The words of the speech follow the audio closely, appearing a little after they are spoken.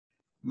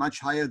much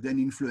higher than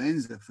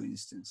influenza, for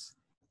instance.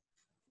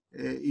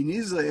 In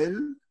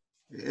Israel,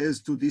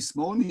 as to this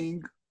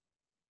morning,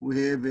 we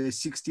have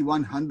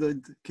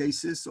 6,100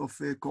 cases of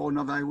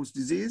coronavirus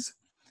disease,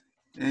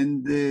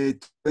 and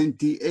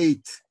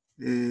 28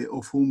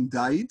 of whom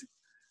died,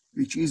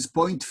 which is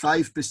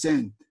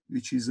 0.5%,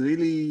 which is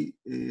really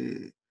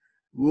a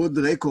world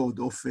record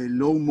of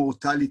low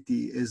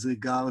mortality as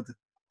regard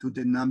to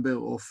the number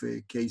of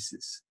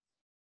cases.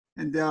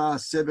 And there are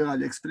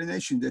several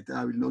explanations that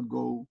I will not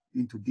go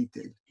into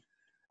detail.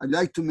 I'd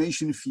like to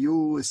mention a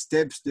few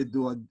steps that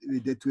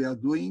we are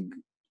doing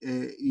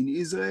in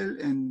Israel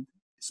and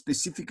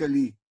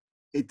specifically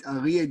at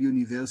Ariel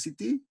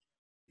University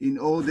in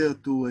order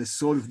to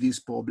solve this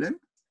problem.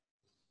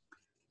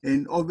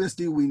 And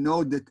obviously we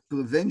know that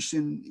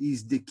prevention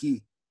is the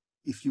key.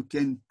 If you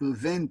can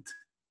prevent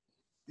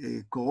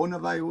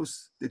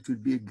coronavirus, that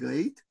would be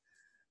great.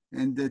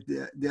 And that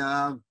there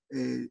are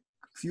a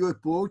few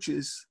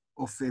approaches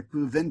of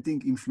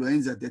preventing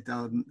influenza that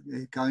are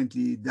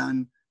currently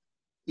done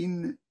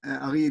in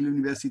Ariel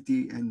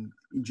University and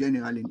in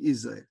general in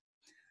Israel.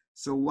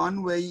 So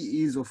one way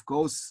is, of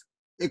course,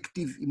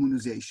 active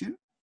immunization,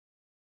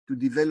 to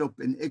develop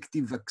an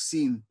active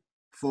vaccine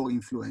for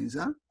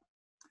influenza.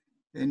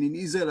 And in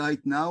Israel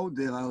right now,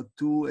 there are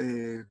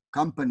two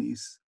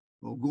companies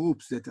or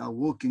groups that are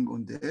working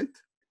on that.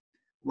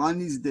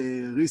 One is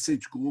the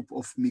research group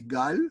of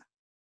Migal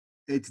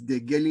at the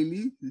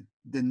Galilee,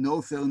 the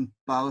northern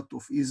part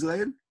of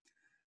Israel.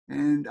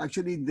 And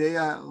actually they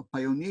are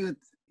pioneered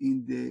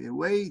in the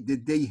way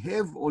that they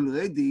have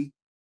already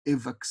a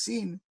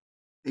vaccine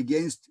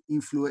against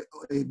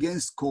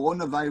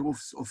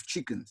coronavirus of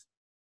chickens,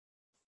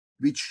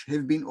 which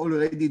have been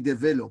already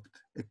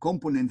developed, a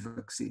component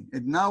vaccine.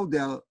 And now they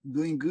are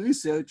doing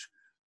research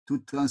to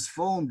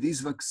transform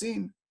this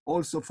vaccine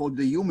also for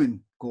the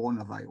human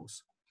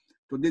coronavirus.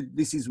 So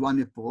this is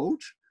one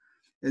approach.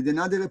 And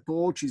another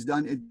approach is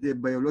done at the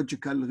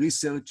Biological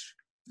Research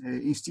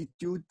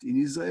Institute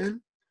in Israel,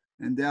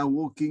 and they are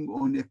working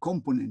on a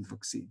component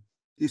vaccine.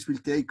 This will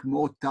take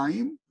more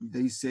time.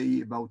 They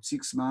say about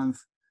 6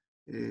 months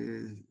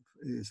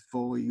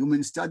for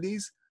human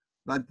studies,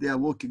 but they are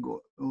working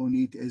on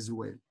it as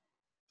well.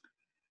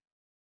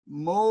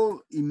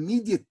 More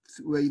immediate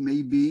way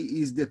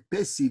maybe is the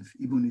passive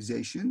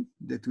immunization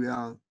that we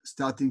are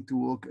starting to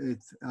work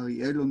at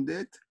Ariel on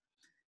that.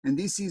 And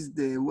this is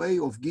the way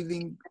of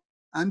giving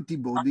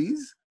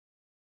antibodies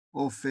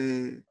of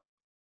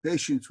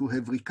patients who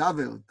have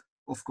recovered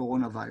of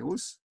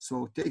coronavirus.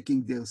 So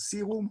taking their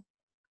serum,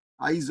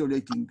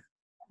 isolating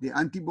the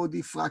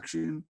antibody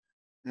fraction,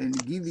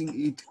 and giving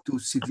it to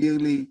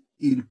severely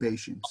ill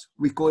patients.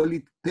 We call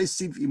it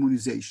passive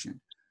immunization.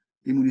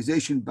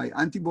 Immunization by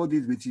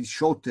antibodies, which is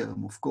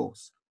short-term, of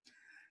course.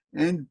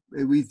 And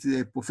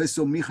with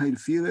Professor Michael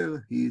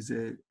Führer, he is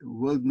a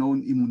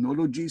world-known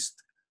immunologist,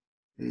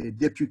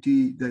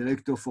 Deputy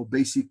Director for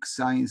Basic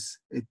Science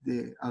at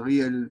the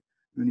Ariel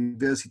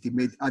University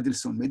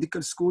Adelson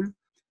Medical School.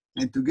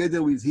 And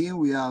together with him,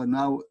 we are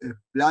now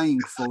applying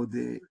for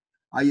the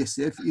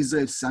ISF,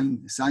 Israel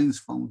Science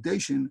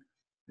Foundation.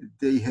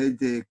 They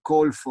had a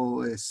call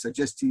for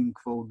suggesting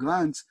for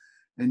grants,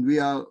 and we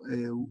are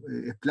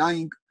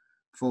applying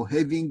for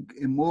having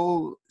a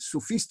more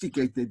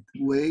sophisticated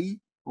way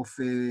of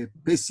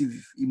passive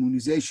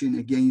immunization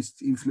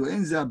against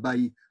influenza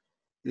by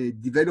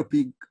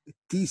developing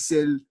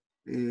T-cell,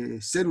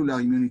 cellular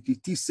immunity,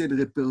 T-cell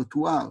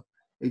repertoire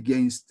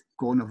against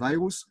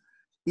coronavirus.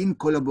 In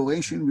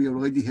collaboration, we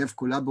already have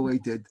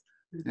collaborated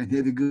and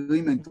have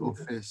agreement of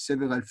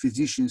several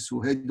physicians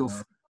who head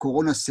of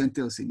corona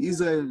centers in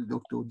Israel,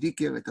 Dr.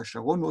 Dicker at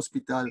Sharon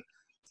Hospital,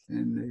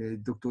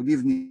 and Dr.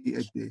 Livni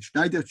at the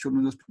Schneider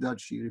Children's Hospital.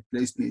 She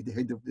replaced me at the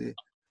head of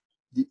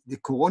the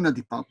corona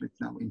department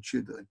now in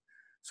children.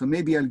 So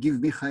maybe I'll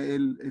give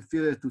Michael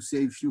Führer to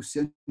say a few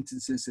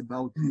sentences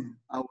about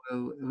our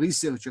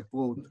research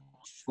approach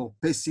for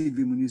passive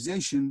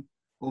immunization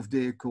of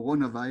the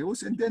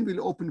coronavirus, and then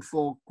we'll open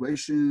for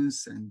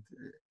questions and,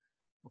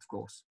 of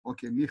course.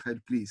 Okay, Michael,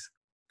 please.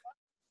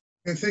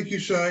 Thank you,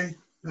 Shai.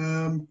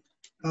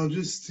 I'll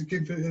just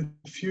give a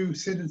few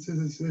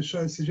sentences as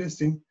Shai is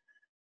suggesting.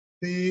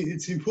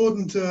 It's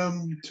important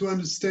to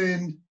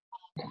understand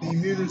the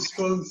immune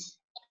response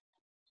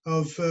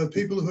of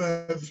people who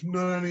have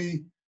not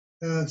only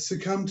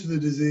succumbed to the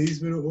disease,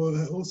 but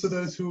also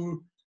those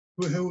who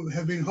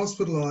have been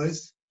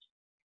hospitalized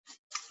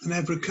and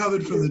have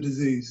recovered from the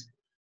disease,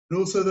 and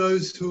also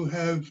those who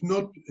have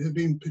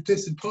been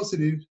tested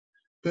positive,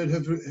 but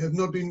have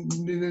not been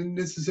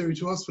necessary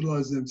to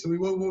hospitalize them. So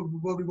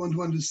what we want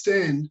to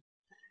understand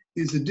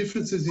is the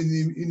differences in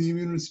the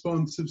immune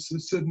response of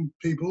certain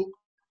people,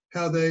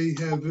 how they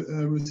have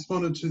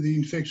responded to the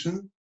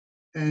infection.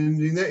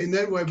 And in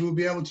that way, we'll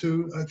be able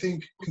to, I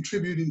think,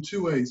 contribute in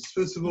two ways.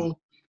 First of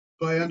all,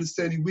 by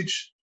understanding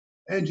which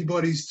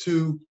antibodies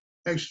to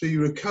actually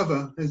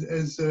recover,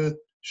 as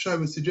Shai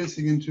was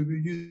suggesting, and to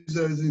use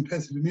those in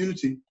passive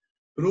immunity.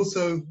 But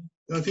also,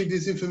 I think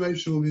this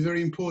information will be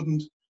very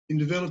important in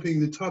developing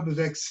the type of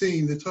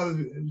vaccine, the type of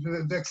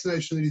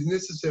vaccination that is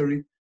necessary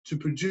to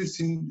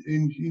produce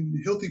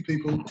in healthy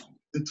people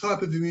the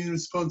type of immune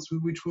response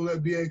which will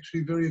be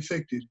actually very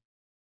effective.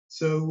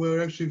 So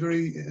we're actually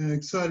very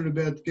excited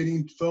about getting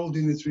involved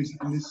in this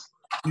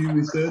new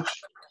research.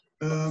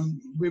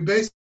 We're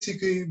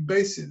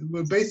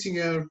basing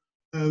our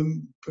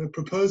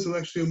proposal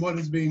actually on what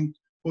has been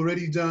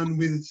already done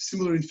with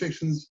similar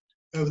infections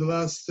over the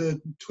last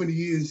 20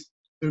 years.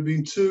 There have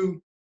been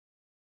 2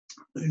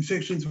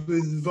 infections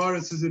with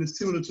viruses that are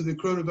similar to the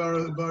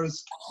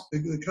coronavirus,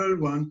 the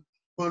current one.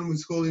 One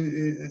was called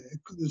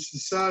the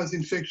SARS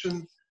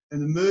infection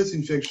and the MERS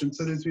infection.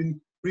 So there's been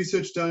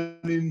research done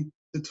in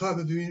the type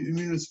of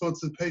immune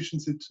response of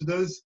patients to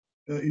those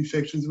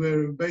infections.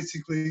 We're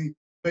basically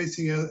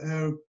basing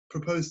our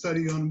proposed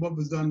study on what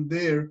was done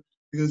there,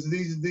 because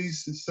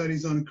these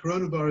studies on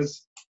coronavirus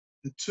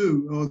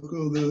 2 or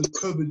the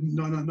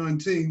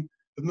COVID-19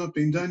 have not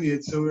been done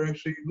yet. So we're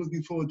actually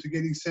looking forward to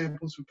getting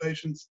samples from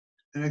patients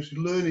and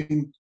actually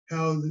learning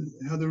how the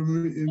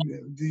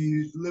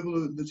level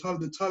of the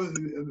type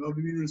of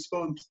immune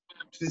response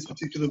to this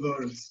particular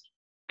virus.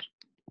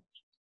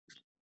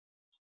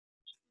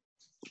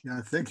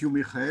 Yeah, thank you,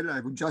 Michael. I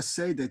would just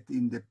say that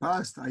in the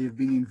past, I have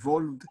been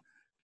involved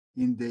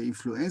in the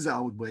influenza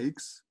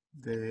outbreaks,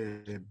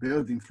 the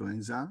bird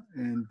influenza,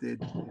 and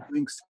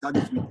doing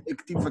studies with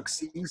active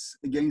vaccines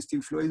against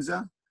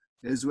influenza,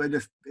 as well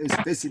as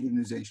passive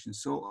immunization.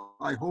 So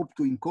I hope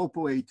to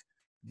incorporate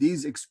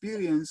this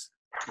experience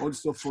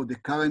also for the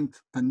current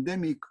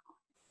pandemic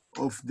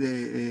of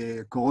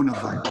the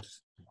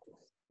coronavirus.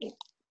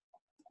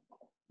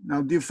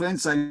 Now, dear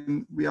friends,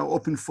 we are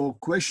open for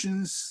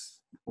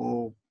questions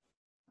or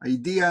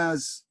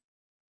ideas.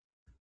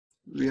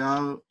 We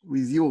are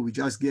with you. We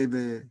just gave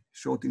a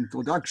short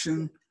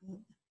introduction.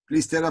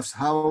 Please tell us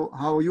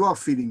how you are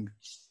feeling.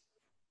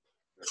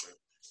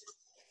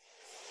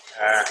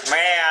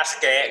 May I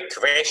ask a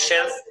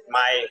question?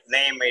 My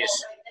name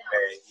is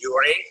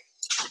Yuri.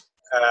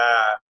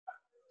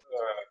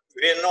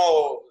 We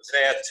know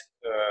that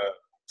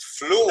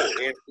flu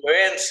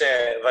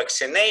influenza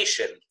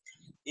vaccination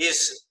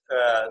is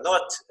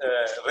not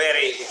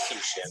very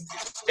efficient.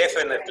 It's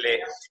definitely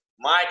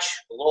much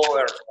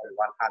lower than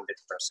 100%,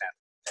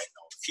 50%.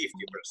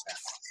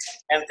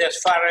 And as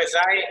far as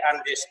I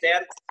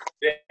understand,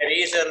 the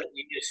reason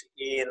is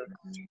in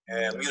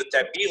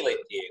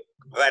mutability,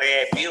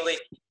 variability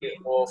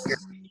of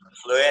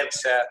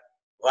influenza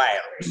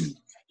virus.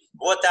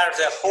 What are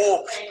the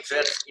hopes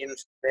that in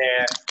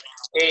the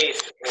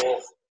case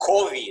of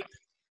COVID,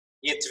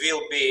 it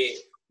will be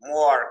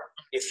more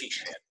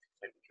efficient?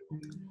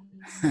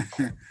 Thank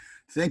you.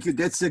 Thank you.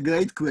 That's a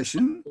great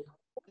question.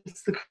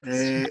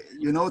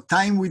 You know,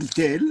 time will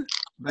tell,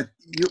 but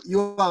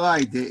you are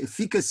right. The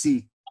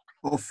efficacy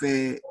of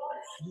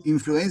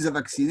influenza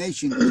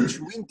vaccination each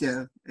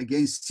winter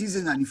against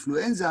seasonal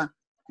influenza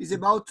is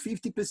about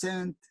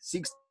 50%,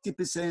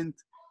 60%,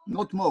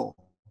 not more.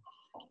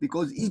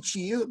 Because each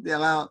year there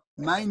are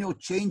minor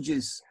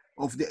changes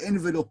of the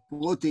envelope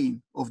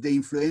protein of the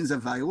influenza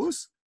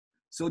virus.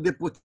 So the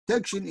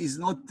protection is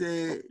not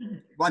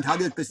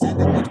 100%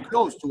 and not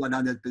close to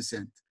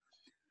 100%.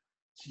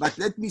 But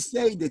let me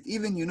say that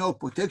even, you know,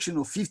 protection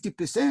of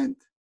 50%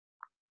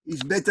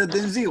 is better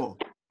than 0.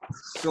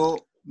 So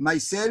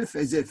myself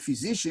as a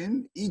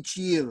physician, each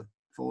year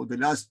for the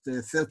last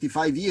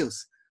 35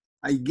 years,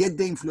 I get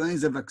the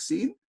influenza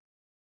vaccine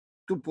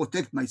to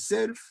protect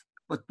myself,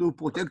 but to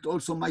protect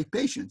also my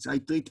patients. I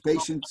treat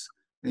patients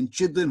and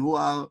children who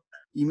are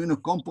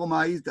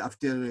immunocompromised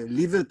after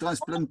liver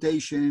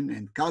transplantation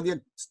and cardiac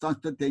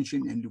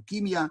transplantation and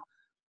leukemia.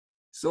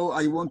 So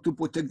I want to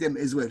protect them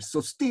as well.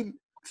 So still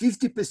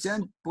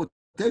 50%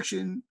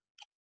 protection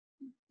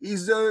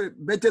is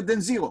better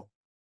than 0.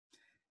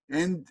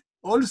 And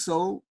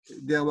also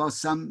there are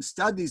some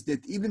studies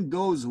that even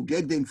those who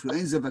get the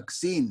influenza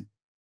vaccine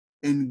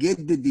and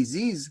get the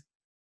disease,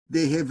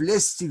 they have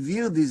less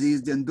severe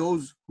disease than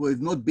those who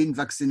have not been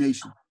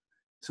vaccinated.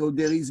 So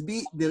there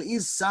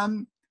is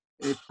some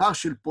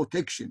partial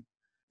protection,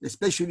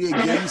 especially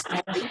against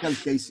fatal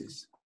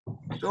cases.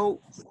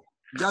 So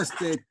just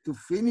to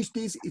finish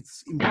this,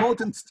 it's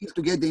important still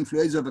to get the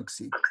influenza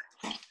vaccine.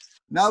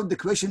 Now the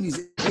question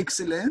is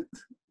excellent.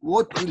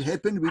 What will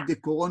happen with the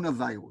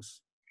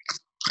coronavirus?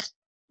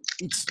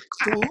 It's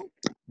true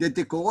that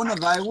the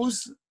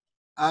coronavirus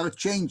are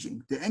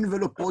changing. The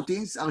envelope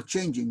proteins are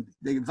changing.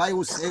 The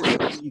virus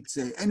has its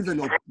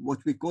envelope, what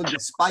we call the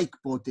spike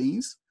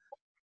proteins,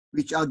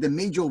 which are the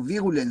major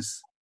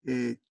virulence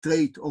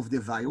trait of the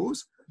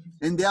virus,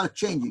 and they are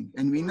changing.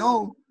 And we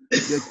know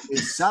that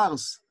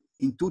SARS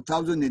in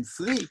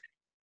 2003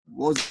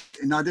 was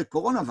another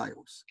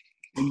coronavirus.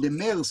 And the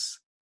MERS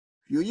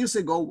a few years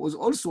ago was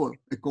also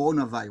a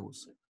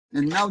coronavirus.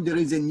 And now there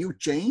is a new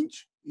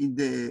change in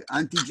the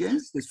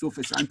antigens, the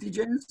surface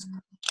antigens,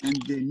 and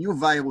the new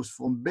virus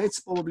from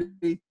bats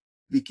probably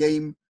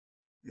became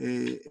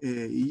a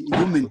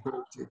human.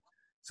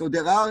 So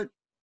there are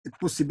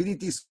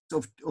possibilities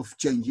of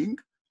changing.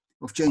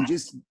 of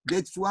changes.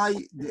 That's why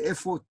the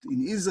effort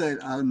in Israel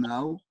are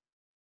now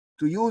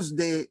to use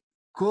the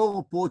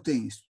core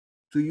proteins,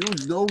 to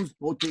use those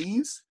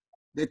proteins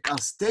that are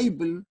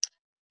stable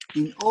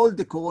in all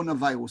the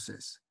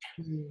coronaviruses.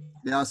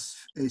 There are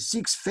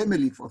 6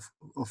 families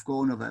of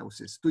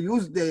coronaviruses. To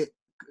use the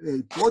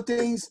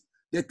proteins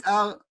that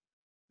are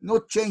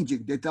not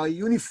changing, that are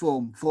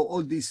uniform for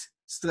all these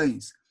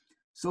strains.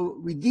 So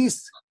with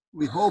this,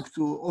 we hope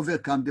to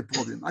overcome the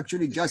problem.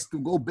 Actually, just to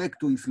go back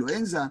to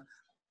influenza,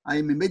 I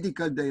am a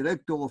medical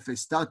director of a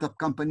startup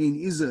company in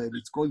Israel.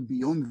 It's called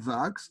Beyond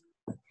Vax,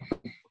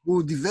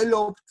 who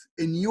developed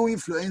a new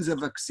influenza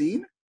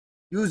vaccine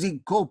using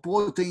core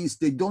proteins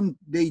that don't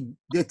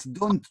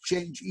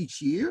change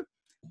each year.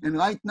 And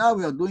right now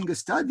we are doing a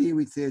study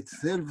with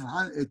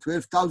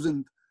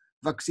 12,000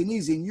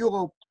 vaccinees in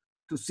Europe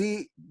to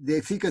see the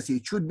efficacy.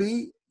 It should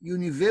be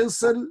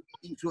universal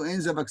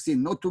influenza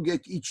vaccine, not to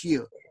get each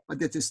year.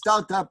 But as a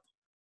startup,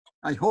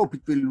 I hope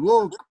it will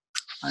work.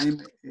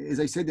 I'm, as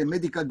I said, a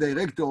medical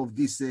director of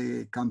this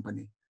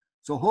company.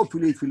 So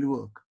hopefully it will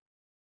work.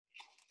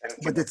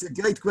 But it's a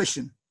great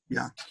question.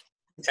 Yeah.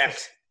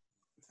 Thanks.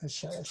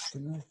 Shai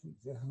Ashkenazi,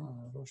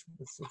 ראש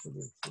בית ספר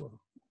לרפואה.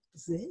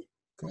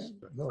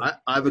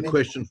 I have a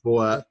question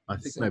for, I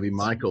think maybe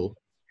Michael.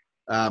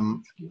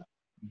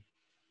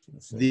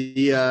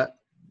 The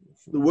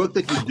work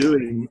that you're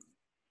doing,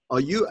 are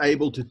you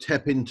able to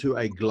tap into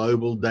a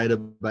global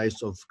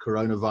database of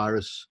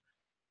coronavirus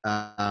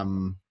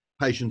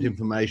patient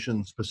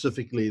information,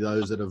 specifically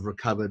those that have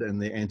recovered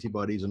and their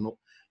antibodies? And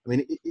I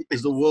mean,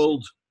 is the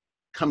world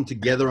come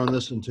together on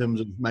this in terms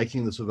of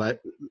making this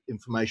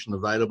information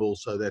available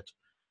so that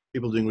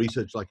people doing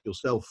research like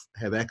yourself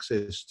have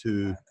access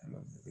to,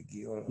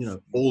 you know,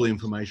 all the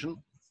information?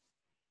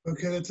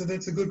 Okay,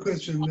 that's a good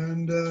question,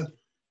 and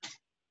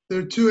there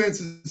are 2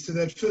 answers to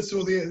that. First of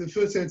all, the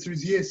first answer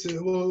is yes.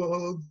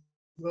 I'll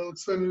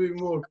explain a bit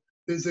more.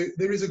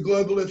 There is a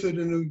global effort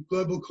and a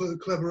global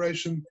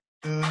collaboration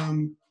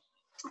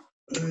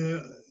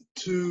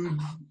to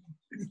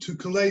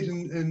collate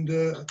and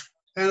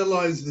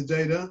analyze the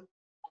data.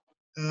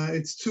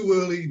 It's too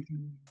early.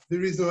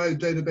 There is no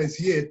database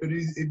yet, but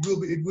it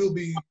will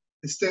be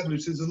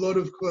established. There's a lot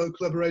of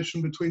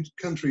collaboration between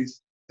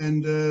countries,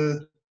 and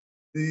the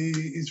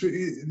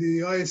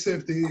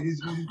ISF,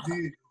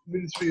 the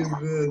Ministry of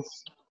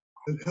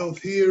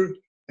Health here,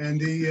 and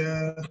the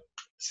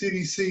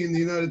CDC in the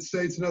United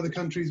States and other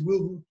countries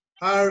will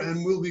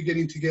be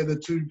getting together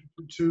to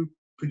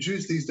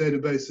produce these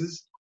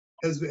databases,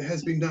 as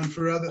has been done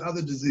for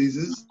other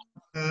diseases.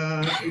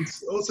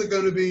 It's also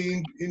going to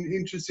be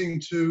interesting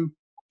to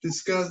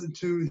discuss,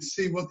 to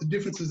see what the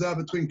differences are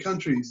between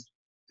countries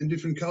and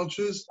different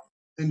cultures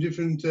and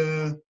different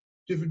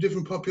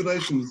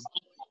populations.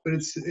 But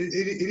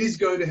it is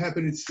going to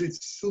happen. It's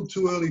still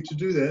too early to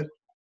do that.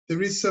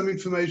 There is some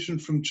information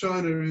from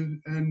China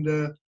and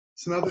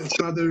some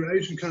other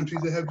Asian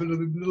countries that have a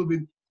little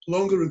bit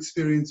longer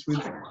experience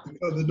with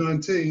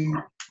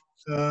COVID-19.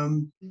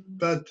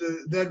 But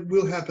that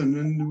will happen,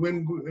 and we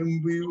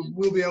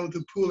will be able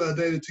to pool our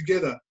data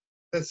together.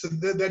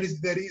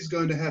 That is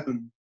going to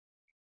happen.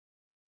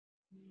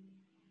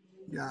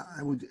 Yeah,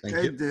 I would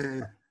add.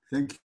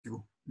 Thank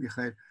you,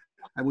 Michael.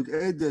 I would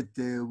add that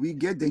we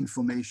get the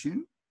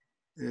information,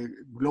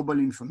 global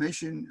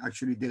information.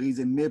 Actually, there is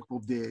a map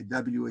of the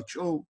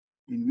WHO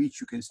in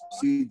which you can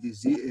see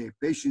the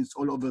patients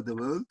all over the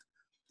world,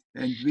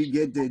 and we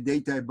get the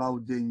data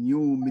about the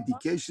new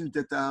medications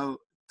that are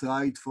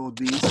tried for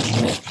this,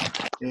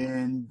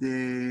 and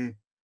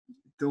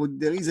so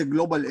there is a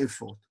global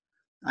effort.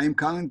 I am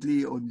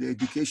currently on the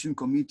education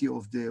committee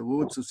of the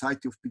World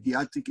Society of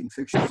Pediatric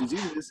Infectious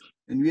Diseases,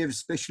 and we have a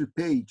special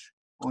page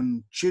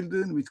on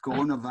children with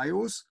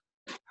coronavirus,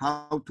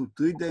 how to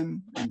treat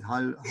them and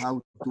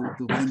how to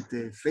prevent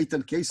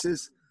fatal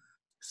cases.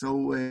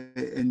 So,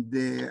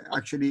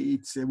 actually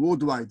it's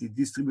worldwide, it's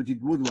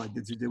distributed worldwide.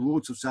 That's the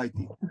World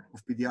Society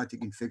of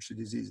Pediatric Infectious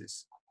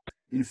Diseases.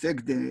 In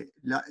fact, the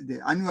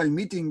annual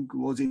meeting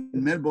was in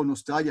Melbourne,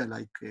 Australia,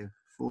 like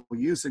 4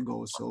 years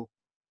ago. So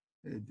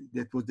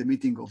that was the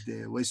meeting of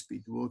the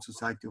WSPID, World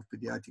Society of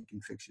Pediatric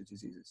Infectious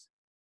Diseases.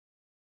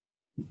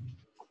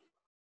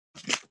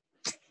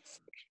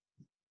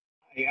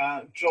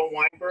 Hi, Joel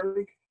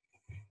Weinberg.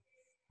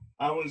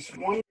 I was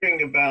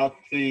wondering about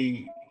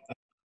many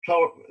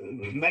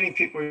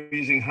people are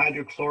using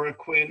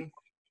hydrochloroquine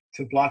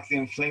to block the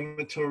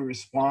inflammatory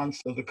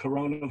response of the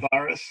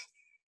coronavirus.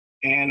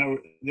 And are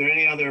there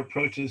any other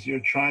approaches you're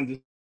trying to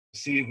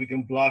see if we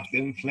can block the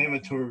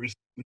inflammatory response,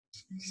 which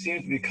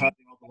seems to be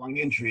causing all the lung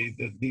injury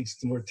that leads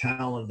to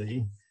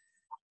mortality?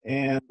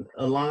 And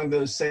along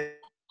those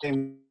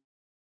same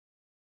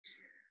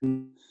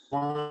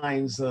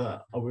lines,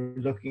 we're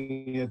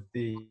looking at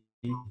the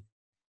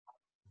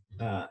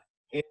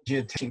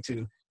angiotensin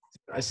to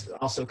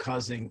also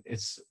causing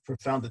its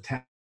profound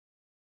attack.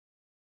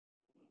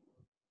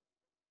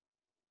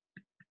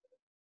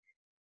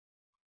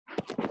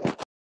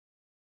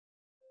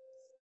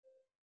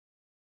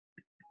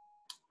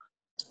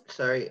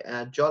 Sorry,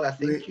 Joel, I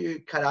think you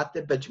cut out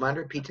there, but do you mind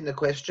repeating the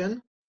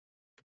question?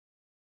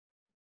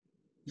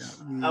 Yeah,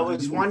 I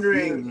was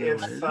wondering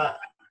if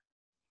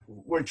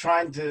we're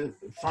trying to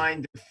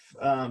find if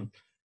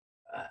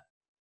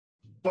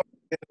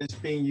is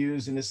being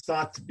used and it's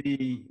thought to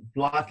be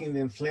blocking the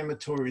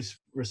inflammatory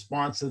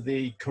response of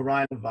the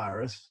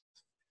coronavirus,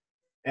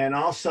 and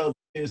also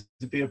is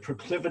to be a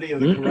proclivity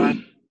of the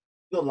coronavirus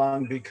the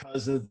lung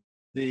because of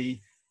the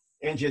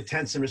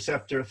angiotensin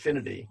receptor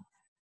affinity.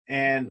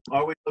 And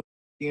are we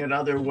looking at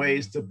other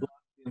ways to block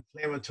the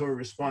inflammatory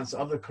response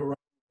of the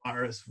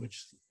coronavirus,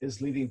 which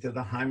is leading to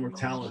the high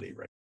mortality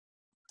rate?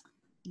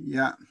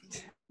 Yeah,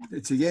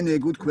 it's again a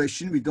good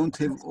question. We don't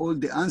have all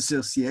the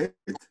answers yet,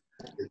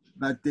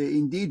 but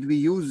indeed we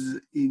use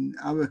in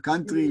our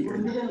country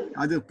and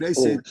other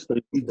places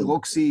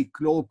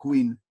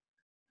hydroxychloroquine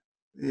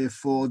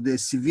for the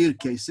severe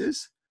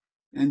cases,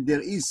 and there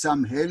is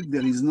some help.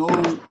 There is no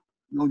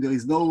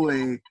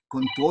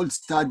controlled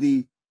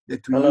study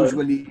that we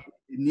usually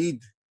need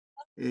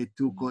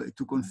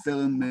to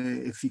confirm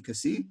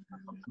efficacy,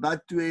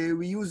 but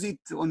we use it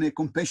on a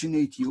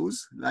compassionate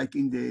use, like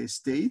in the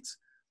States,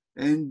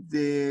 and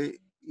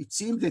it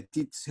seems that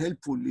it's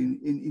helpful.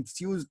 It's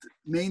used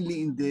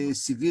mainly in the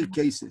severe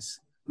cases,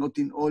 not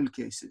in all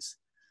cases.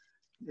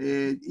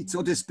 It's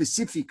not a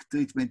specific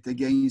treatment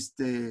against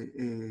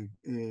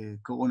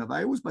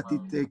coronavirus, but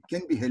it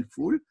can be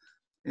helpful.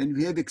 And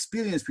we have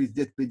experience with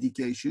that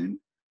medication.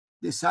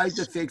 The side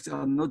effects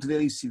are not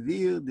very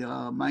severe. There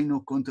are minor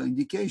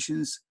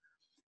contraindications,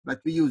 but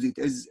we use it.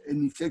 As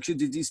an infectious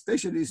disease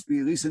specialist,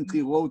 we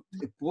recently wrote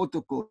a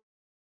protocol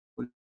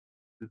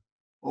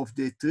of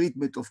the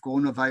treatment of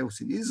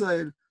coronavirus in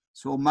Israel.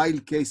 So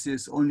mild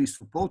cases, only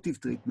supportive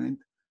treatment,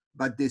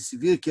 but the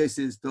severe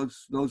cases,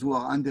 those who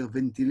are under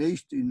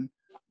ventilation,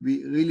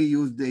 we really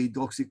use the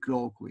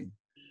hydroxychloroquine.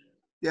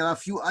 There are a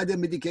few other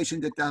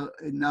medications that are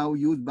now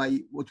used by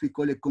what we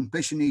call a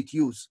compassionate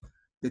use,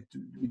 that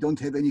we don't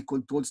have any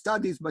controlled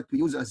studies, but we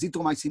use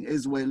azithromycin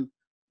as well,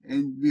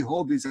 and we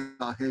hope these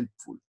are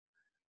helpful.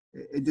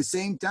 At the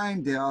same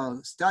time, there are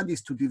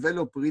studies to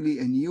develop really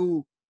a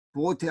new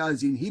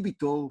protease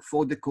inhibitor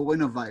for the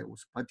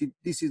coronavirus, but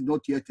this is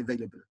not yet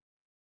available.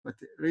 But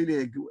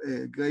really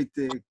a great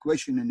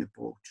question and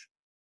approach.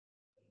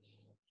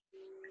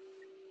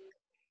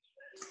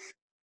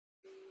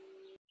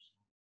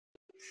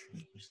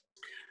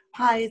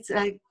 Hi, it's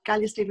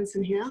Galia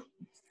Stevenson here.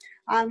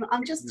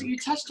 You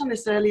touched on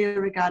this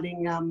earlier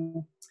regarding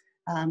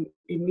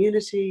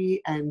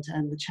immunity and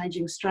the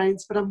changing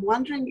strains, but I'm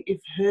wondering if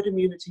herd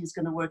immunity is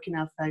going to work in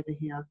our favor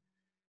here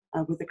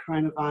with the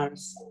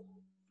coronavirus.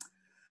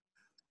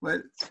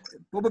 Well,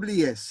 probably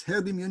yes.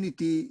 Herd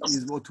immunity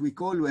is what we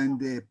call when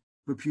the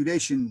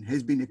population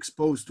has been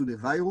exposed to the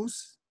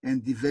virus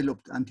and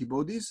developed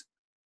antibodies,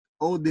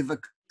 or the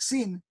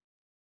vaccine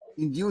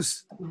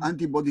induced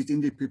antibodies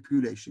in the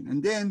population.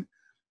 And then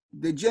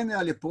the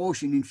general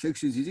approach in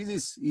infectious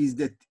diseases is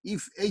that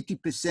if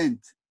 80%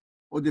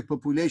 of the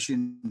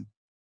population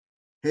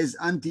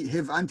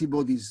have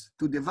antibodies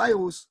to the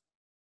virus,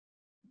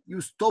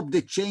 you stop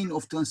the chain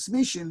of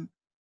transmission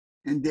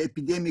and the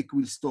epidemic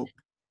will stop.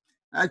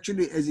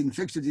 Actually, as an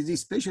infectious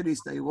disease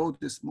specialist, I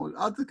wrote a small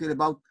article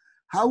about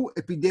how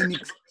epidemic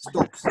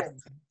stops.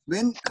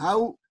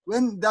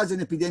 When does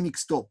an epidemic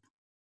stop?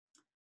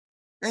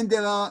 And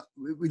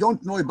we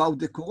don't know about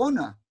the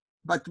corona,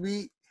 but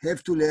we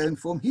have to learn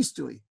from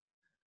history.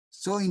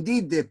 So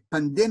indeed, the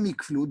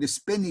pandemic flu, the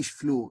Spanish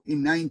flu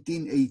in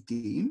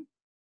 1918,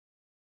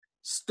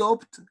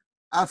 stopped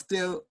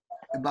after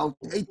about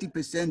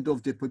 80%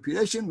 of the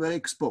population were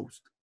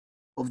exposed,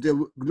 of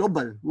the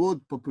global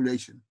world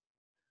population.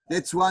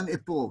 That's one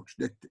approach,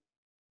 that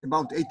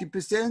about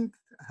 80%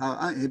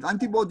 have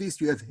antibodies,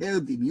 you have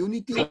herd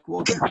immunity,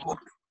 quote unquote,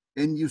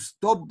 and you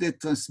stop the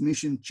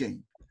transmission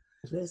chain.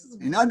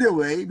 Another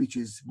way, which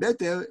is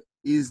better,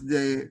 is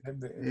the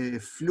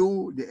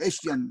flu, the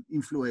Asian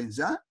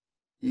influenza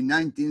in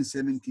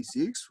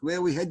 1976,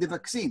 where we had the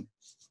vaccine.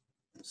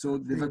 So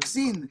the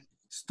vaccine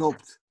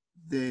stopped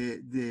the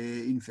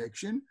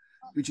infection,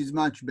 which is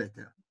much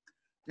better.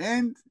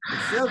 And the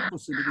third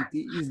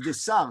possibility is the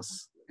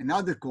SARS,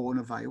 another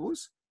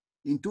coronavirus.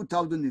 In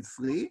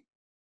 2003,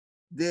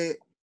 the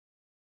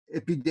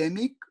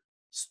epidemic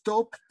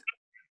stopped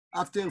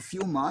after a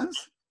few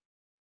months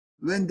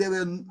when there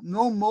were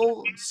no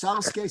more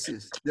SARS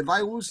cases. The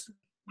virus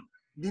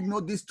did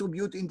not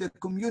distribute in the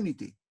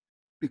community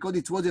because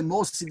it was a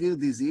more severe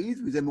disease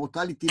with a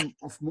mortality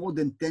of more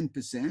than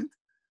 10%.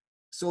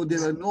 So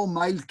there were no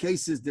mild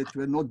cases that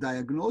were not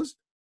diagnosed.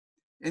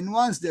 And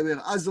once they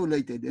were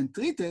isolated and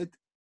treated,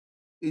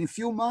 in a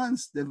few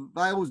months, the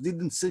virus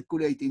didn't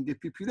circulate in the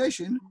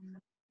population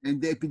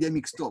and the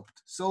epidemic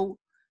stopped. So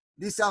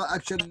these are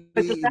actually—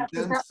 But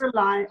does that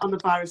rely on the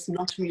virus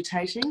not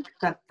mutating,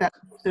 that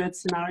third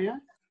scenario?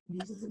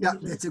 Yeah,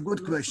 that's a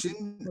good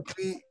question.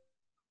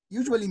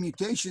 Usually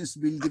mutations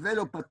will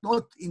develop, but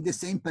not in the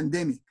same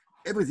pandemic.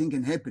 Everything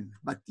can happen,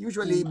 but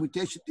usually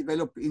mutations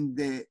develop in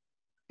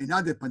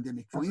another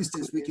pandemic. For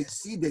instance, we can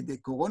see that the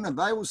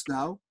coronavirus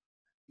now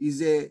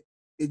is a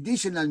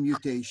additional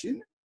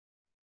mutation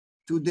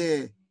to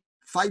the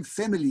 5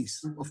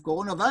 families of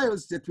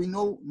coronavirus that we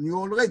knew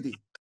already.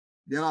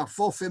 There are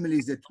 4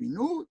 families that we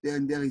knew.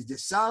 Then there is the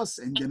SARS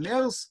and the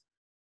MERS.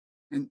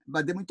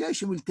 But the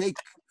mutation will take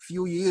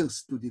few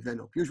years to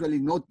develop, usually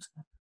not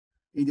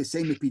in the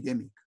same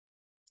epidemic.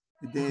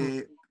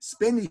 The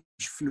Spanish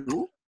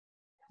flu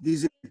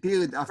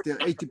disappeared after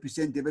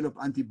 80% developed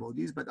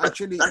antibodies, but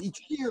actually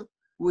each year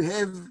we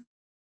have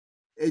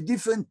a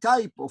different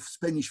type of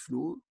Spanish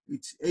flu.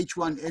 It's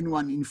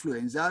H1N1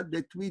 influenza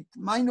that with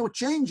minor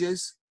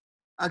changes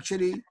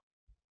actually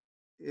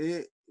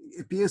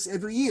appears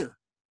every year.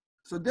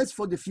 So that's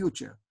for the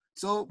future.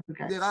 So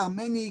there are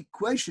many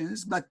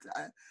questions, but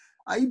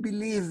I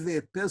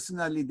believe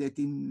personally that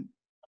in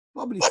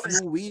probably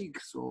few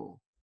weeks or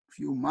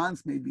few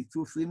months, maybe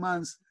 2-3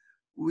 months,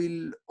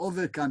 we'll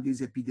overcome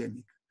this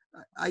epidemic.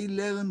 I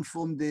learned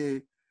from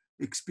the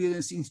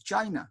experience in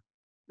China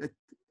that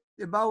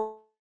about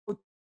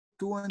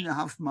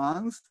 2.5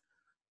 months,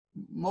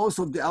 most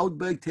of the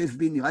outbreak has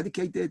been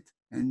eradicated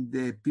and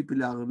the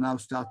people are now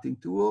starting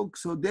to work.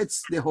 So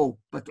that's the hope.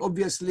 But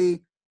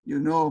obviously, you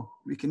know,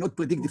 we cannot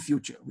predict the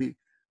future. We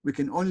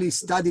can only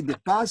study the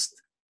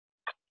past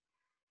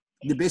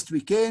the best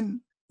we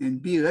can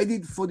and be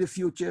ready for the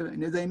future.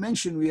 And as I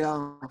mentioned, we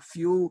are a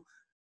few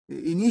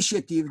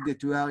initiatives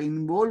that we are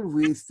involved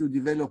with to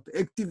develop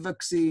active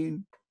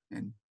vaccine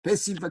and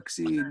passive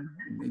vaccine,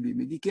 and maybe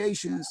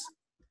medications.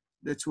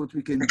 That's what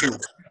we can do.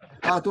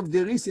 Part of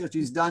the research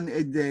is done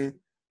at the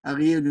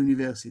Ariel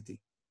University.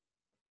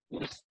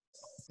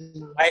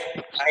 I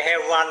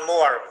have one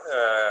more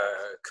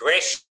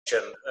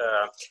question.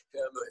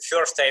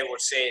 First, I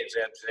would say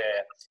that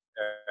the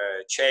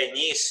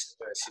Chinese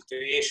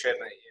situation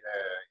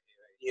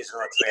is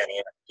not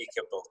very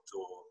applicable to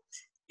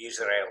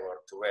Israel or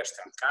to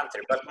Western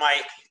country. But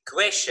my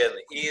question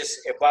is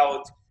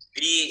about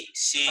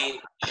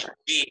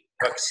BCG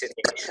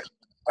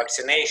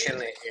vaccination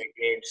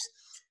against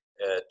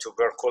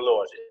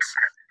tuberculosis.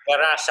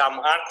 There are some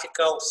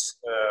articles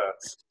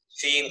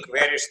seeing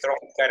very strong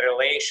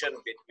correlation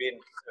between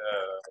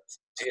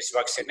this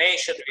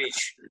vaccination,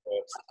 which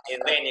in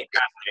many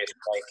countries,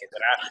 like in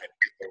Russia,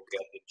 people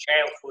get in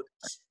childhood,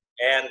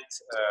 and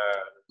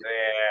the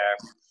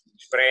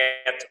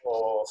spread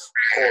of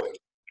COVID.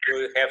 Do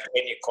you have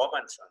any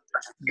comments on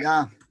this?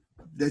 Yeah,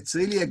 that's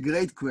really a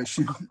great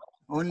question.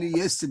 Only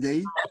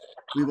yesterday,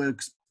 we were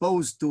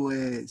exposed to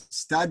a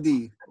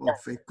study of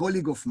a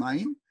colleague of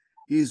mine.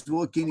 He is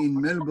working in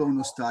Melbourne,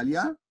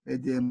 Australia,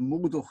 at the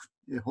Murdoch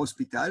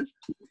Hospital,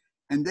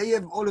 and they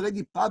have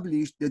already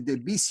published that the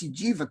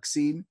BCG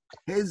vaccine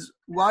has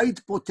wide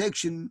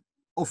protection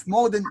of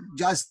more than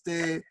just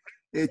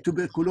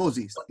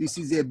tuberculosis. This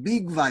is a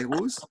big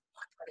virus,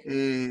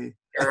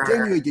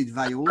 attenuated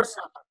virus.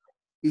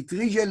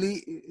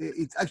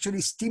 It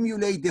actually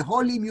stimulates the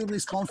whole immune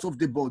response of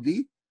the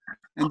body,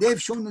 and they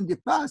have shown in the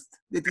past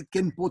that it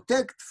can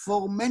protect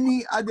for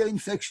many other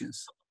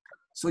infections.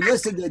 So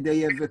yesterday they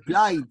have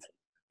applied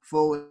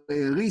for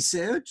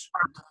research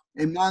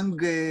among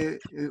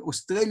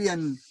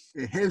Australian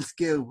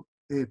healthcare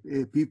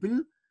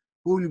people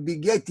who will be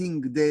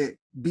getting the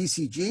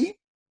BCG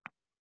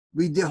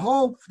with the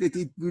hope that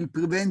it will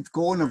prevent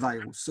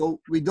coronavirus. So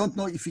we don't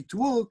know if it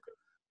works,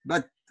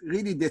 but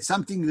really that's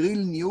something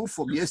real new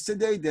from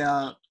yesterday. They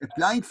are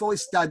applying for a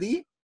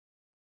study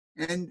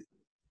and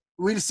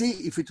we'll see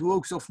if it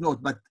works or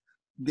not. But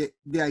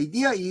the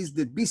idea is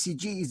that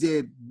BCG is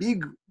a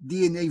big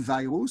DNA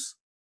virus,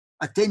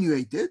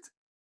 attenuated,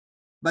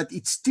 but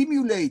it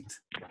stimulates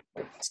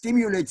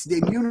the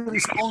immune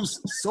response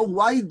so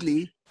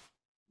widely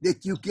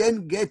that you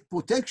can get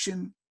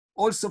protection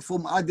also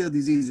from other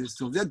diseases.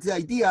 So that's the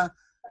idea,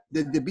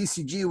 that the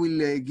BCG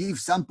will give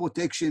some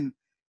protection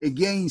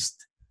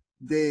against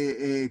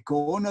the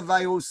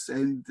coronavirus.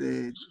 And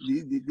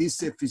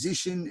this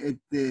physician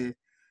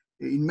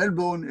in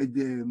Melbourne at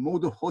the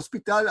Murdoch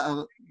Hospital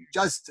are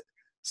just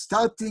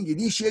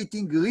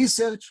initiating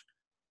research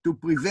to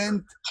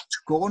prevent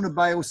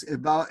coronavirus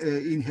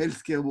in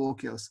healthcare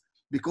workers.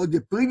 Because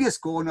the previous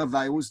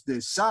coronavirus, the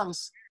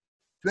SARS,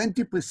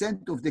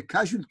 20% of the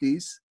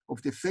casualties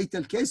of the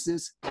fatal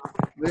cases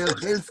were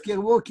healthcare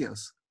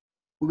workers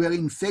who were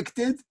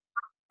infected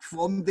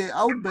from the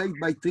outbreak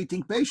by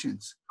treating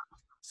patients.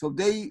 So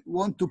they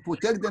want to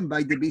protect them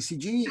by the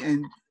BCG,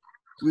 and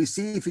we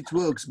see if it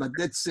works. But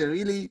that's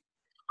really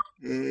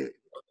real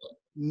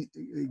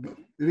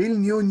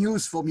new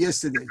news from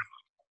yesterday.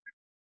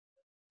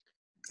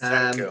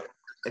 Thank you.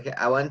 Okay,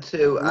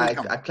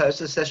 I closed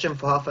the session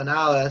for half an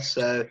hour,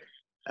 so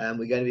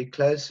we're going to be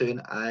closed soon.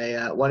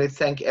 I want to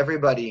thank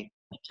everybody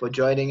for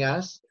joining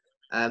us.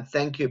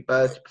 Thank you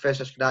both,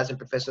 Professor Ashkenazi and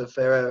Professor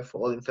Ferrer,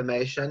 for all the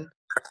information.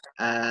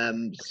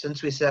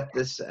 Since we set up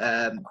this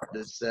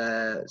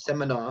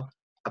seminar,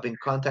 I've been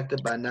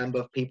contacted by a number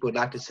of people who'd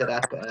like to set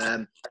up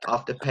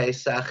after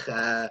Pesach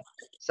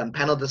some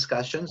panel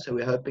discussions. So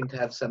we're hoping to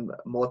have some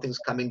more things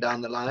coming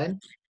down the line.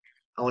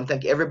 I want to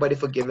thank everybody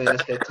for giving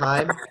us their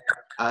time.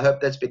 I hope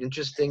that's been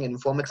interesting and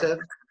informative.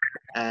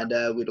 and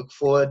we look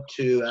forward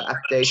to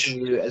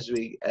updating you as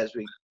we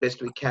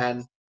best we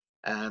can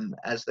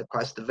as the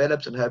crisis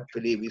develops, and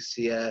hopefully we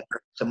see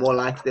some more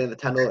light there in the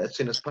tunnel as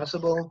soon as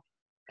possible.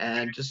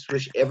 And just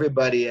wish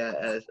everybody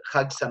a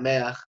Chag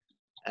Sameach,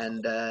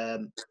 and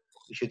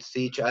we should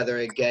see each other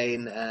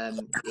again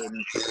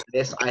in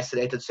less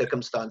isolated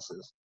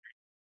circumstances.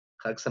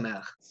 Chag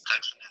Sameach.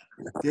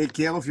 Take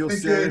care of Thank you,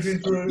 yourself.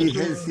 Adrian, Be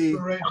healthy.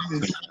 for arranging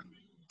this.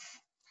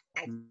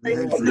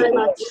 Thank you very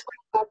much.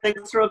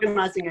 Thanks for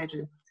organizing,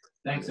 Adrian.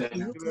 Thanks,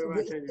 Adrian. Thank you very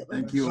much, Adrian.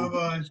 Thank you.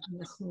 Bye-bye.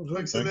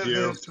 Chag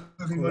Sameach to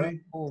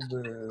everybody.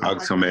 Chag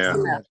Sameach.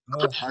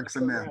 Chag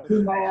Sameach.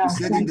 We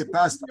said in the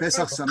past,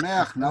 Pesach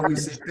Sameach. Now we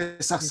say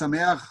Pesach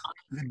Sameach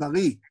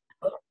v'bari.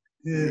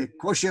 Yeah.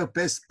 Kosher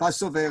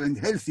Passover and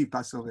healthy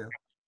Passover.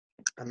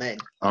 Amen.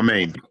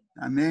 Amen.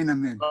 Amen,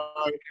 amen.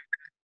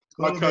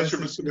 All the best.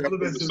 Kosher All the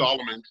best.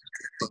 Solomon.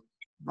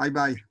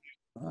 Bye-bye.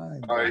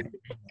 Bye.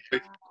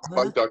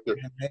 Bye, Doctor.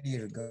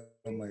 Bye-bye,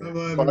 Bye,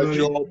 everybody.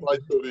 Joel. Bye,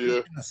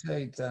 Sylvia. נעשה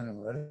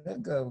איתנו,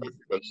 רגע, הוא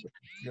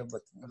יהיה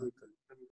בטוח.